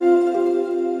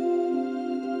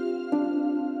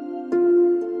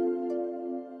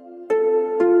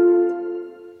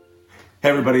Hey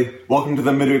everybody, welcome to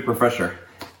the Midweek Refresher.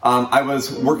 I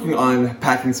was working on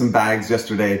packing some bags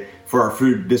yesterday for our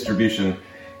food distribution,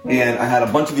 and I had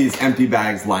a bunch of these empty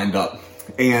bags lined up,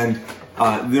 and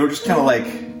they were just kind of like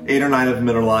 8 or 9 of them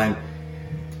in a line,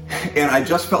 and I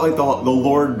just felt like the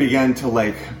Lord began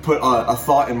to put a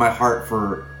thought in my heart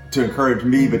to encourage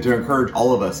me, but to encourage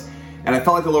all of us. And I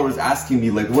felt like the Lord was asking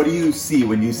me, what do you see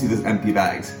when you see these empty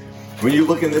bags? When you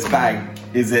look in this bag,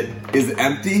 is it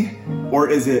empty or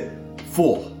is it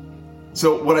full?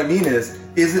 So what I mean is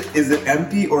it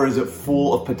empty or is it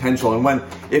full of potential? And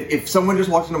if someone just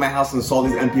walked into my house and saw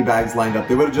these empty bags lined up,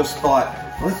 they would have just thought,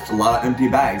 well, that's a lot of empty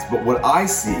bags. But what I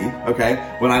see,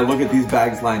 when I look at these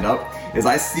bags lined up, is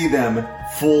I see them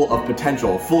full of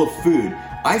potential, full of food.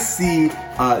 I see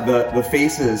the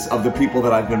faces of the people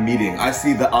that I've been meeting. I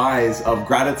see the eyes of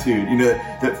gratitude,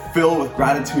 that fill with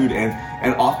gratitude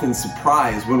and often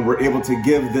surprise when we're able to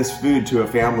give this food to a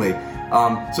family.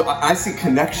 So I see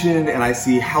connection, and I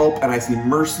see help, and I see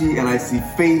mercy, and I see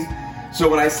faith. So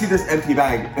when I see this empty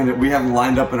bag and we have them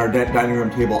lined up in our dining room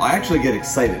table, I actually get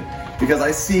excited because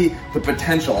I see the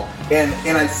potential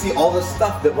and I see all the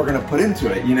stuff that we're going to put into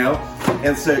it,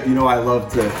 And so, I love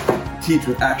to teach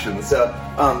with action. So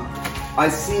I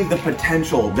see the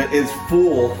potential that is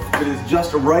full, that is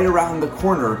just right around the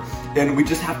corner, and we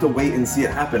just have to wait and see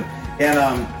it happen.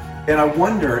 And I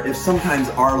wonder if sometimes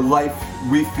our life,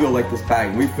 we feel like this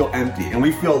bag, we feel empty, and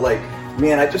we feel like,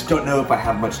 man, I just don't know if I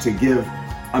have much to give.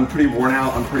 I'm pretty worn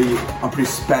out, I'm pretty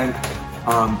spent.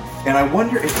 And I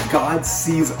wonder if God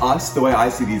sees us the way I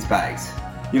see these bags.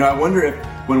 I wonder if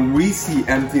when we see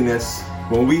emptiness,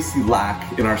 when we see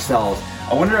lack in ourselves,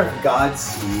 I wonder if God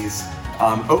sees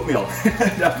oatmeal.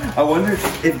 I wonder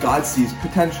if God sees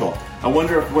potential. I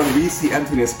wonder if when we see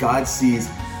emptiness, God sees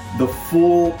the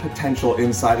full potential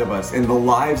inside of us and the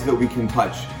lives that we can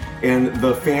touch and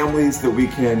the families that we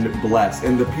can bless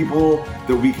and the people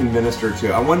that we can minister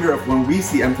to. I wonder if when we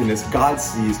see emptiness, God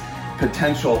sees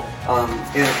potential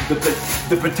and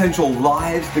the potential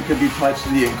lives that could be touched,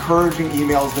 the encouraging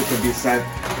emails that could be sent,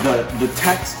 the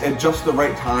text at just the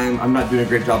right time. I'm not doing a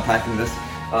great job packing this.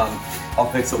 I'll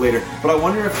fix it later. But I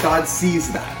wonder if God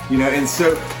sees that, And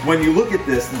so when you look at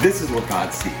this is what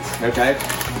God sees, okay?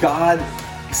 God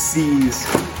sees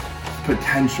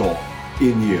potential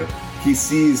in you. He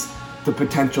sees the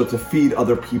potential to feed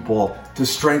other people, to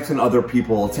strengthen other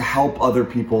people, to help other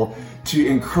people, to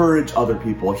encourage other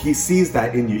people. He sees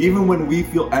that in you, even when we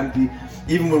feel empty,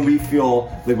 even when we feel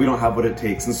like we don't have what it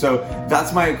takes. And so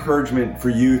that's my encouragement for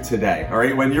you today, all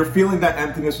right? When you're feeling that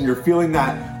emptiness, when you're feeling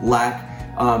that lack,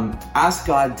 ask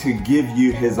God to give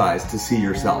you His eyes to see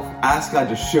yourself. Ask God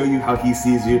to show you how He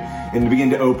sees you and to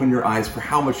begin to open your eyes for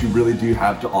how much you really do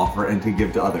have to offer and to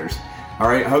give to others. All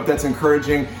right, I hope that's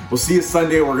encouraging. We'll see you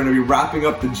Sunday. We're going to be wrapping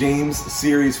up the James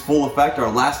series Full Effect, our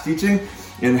last teaching,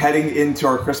 and heading into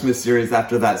our Christmas series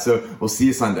after that. So we'll see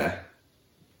you Sunday.